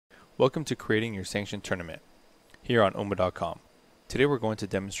Welcome to creating your sanctioned tournament here on Oomba.com. Today we're going to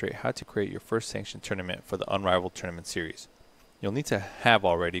demonstrate how to create your first sanctioned tournament for the Unrivaled tournament series. You'll need to have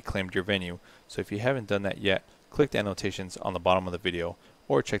already claimed your venue, so if you haven't done that yet, click the annotations on the bottom of the video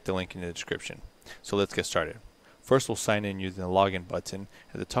or check the link in the description. So let's get started. First we'll sign in using the login button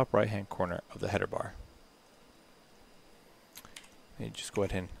at the top right hand corner of the header bar. And you just go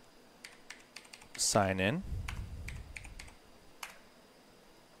ahead and sign in.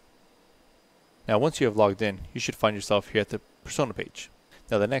 Now once you have logged in, you should find yourself here at the persona page.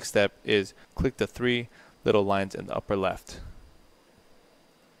 Now the next step is click the three little lines in the upper left.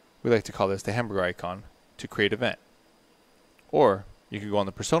 We like to call this the hamburger icon to create event. Or you can go on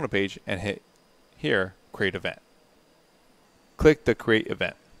the persona page and hit here, create event. Click the create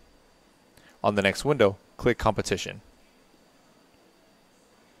event. On the next window, click competition.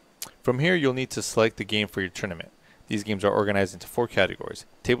 From here you'll need to select the game for your tournament. These games are organized into 4 categories: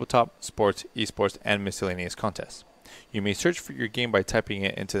 tabletop, sports, esports, and miscellaneous contests. You may search for your game by typing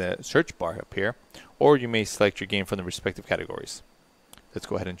it into the search bar up here, or you may select your game from the respective categories. Let's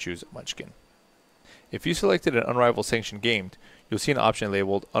go ahead and choose Munchkin. If you selected an Unrivaled sanctioned game, you'll see an option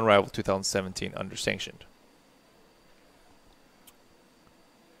labeled Unrivaled 2017 under Sanctioned.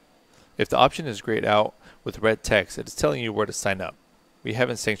 If the option is grayed out with red text, it is telling you where to sign up. We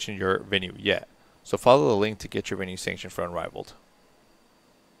haven't sanctioned your venue yet, so follow the link to get your venue sanctioned for Unrivaled.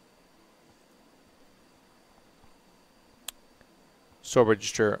 So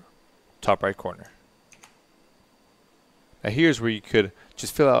register, top right corner. Now here's where you could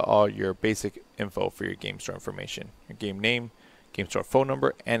just fill out all your basic info for your game store information. Your game name, game store phone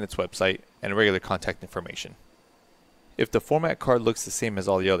number and its website, and regular contact information. If the format card looks the same as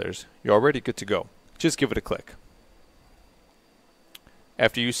all the others, you're already good to go. Just give it a click.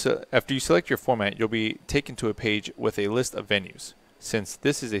 After you select your format, you'll be taken to a page with a list of venues. Since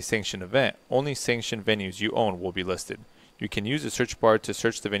this is a sanctioned event, only sanctioned venues you own will be listed. You can use the search bar to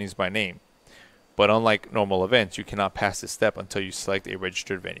search the venues by name, but unlike normal events, you cannot pass this step until you select a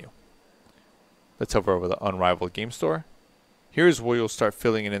registered venue. Let's hover over the Unrivaled Game Store. Here's where you'll start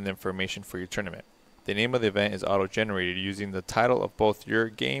filling in the information for your tournament. The name of the event is auto-generated using the title of both your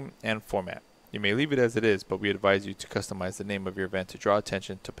game and format. You may leave it as it is, but we advise you to customize the name of your event to draw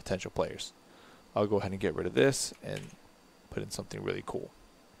attention to potential players. I'll go ahead and get rid of this and put in something really cool.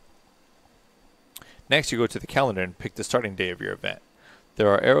 Next, you go to the calendar and pick the starting day of your event. There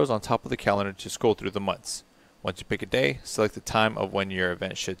are arrows on top of the calendar to scroll through the months. Once you pick a day, select the time of when your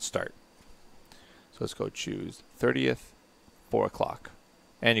event should start. So let's go choose 30th, 4 o'clock.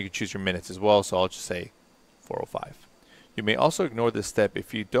 And you can choose your minutes as well, so I'll just say 4:05. You may also ignore this step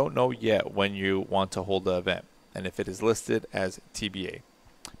if you don't know yet when you want to hold the event, and if it is listed as TBA.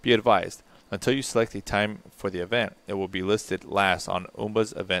 Be advised, until you select a time for the event, it will be listed last on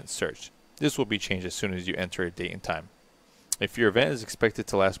Oomba's event search. This will be changed as soon as you enter a date and time. If your event is expected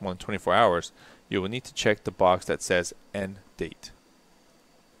to last more than 24 hours, you will need to check the box that says End Date.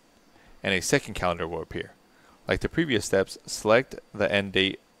 And a second calendar will appear. Like the previous steps, select the end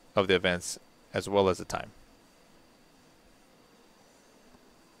date of the events as well as the time.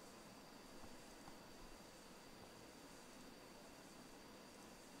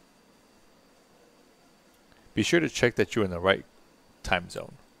 Be sure to check that you're in the right time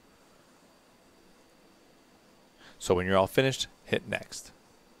zone. So when you're all finished, hit Next.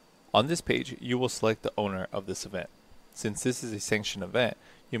 On this page, you will select the owner of this event. Since this is a sanctioned event,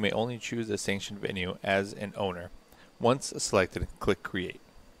 you may only choose a sanctioned venue as an owner. Once selected, click Create.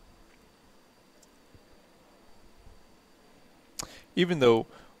 Even though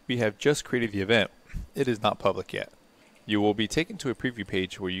we have just created the event, it is not public yet. You will be taken to a preview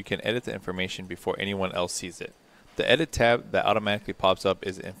page where you can edit the information before anyone else sees it. The Edit tab that automatically pops up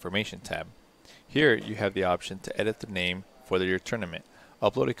is the Information tab. Here you have the option to edit the name for your tournament,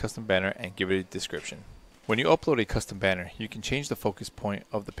 upload a custom banner, and give it a description. When you upload a custom banner, you can change the focus point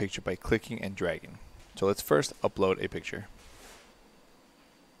of the picture by clicking and dragging. So let's first upload a picture.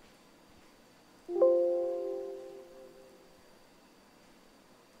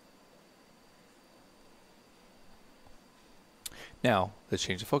 Now, let's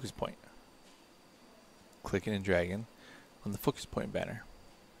change the focus point. Clicking and dragging on the focus point banner.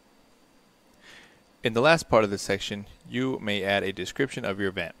 In the last part of this section, you may add a description of your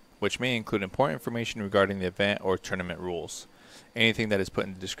event, which may include important information regarding the event or tournament rules. Anything that is put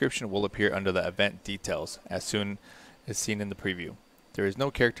in the description will appear under the event details as soon as seen in the preview. There is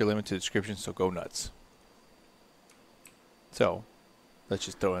no character limit to description, so go nuts. So, let's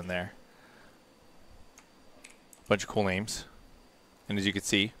just throw in there a bunch of cool names. And as you can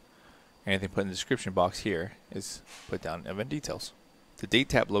see, anything put in the description box here is put down event details. The date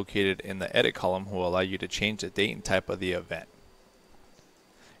tab located in the edit column will allow you to change the date and type of the event.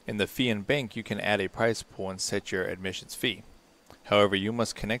 In the fee and bank, you can add a prize pool and set your admissions fee. However, you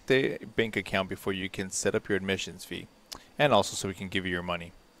must connect a bank account before you can set up your admissions fee, and also so we can give you your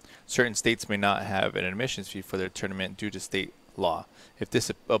money. Certain states may not have an admissions fee for their tournament due to state law. If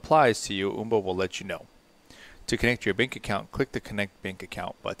this applies to you, Oomba will let you know. To connect your bank account, click the Connect Bank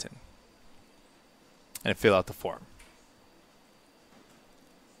Account button and fill out the form.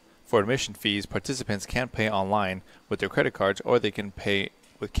 For admission fees, participants can pay online with their credit cards, or they can pay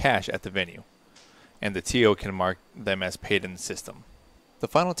with cash at the venue, and the TO can mark them as paid in the system. The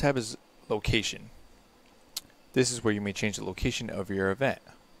final tab is Location. This is where you may change the location of your event.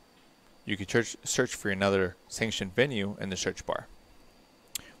 You can search for another sanctioned venue in the search bar.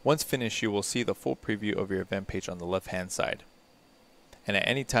 Once finished, you will see the full preview of your event page on the left-hand side. And at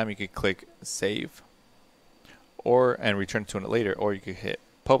any time, you could click Save and return to it later, or you could hit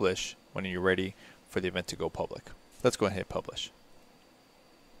Publish when you're ready for the event to go public. Let's go ahead and hit Publish.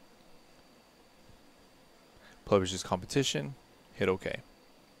 Publish this competition, hit OK.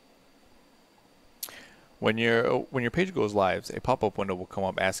 When your page goes live, a pop-up window will come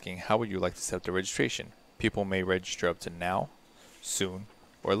up asking how would you like to set up the registration. People may register up to now, soon,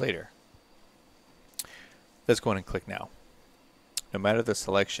 or later. Let's go ahead and click Now. No matter the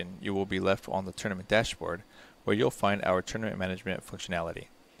selection, you will be left on the tournament dashboard where you'll find our tournament management functionality.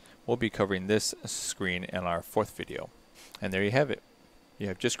 We'll be covering this screen in our 4th video. And there you have it. You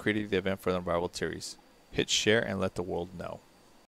have just created the event for the Unrivaled series. Hit share and let the world know.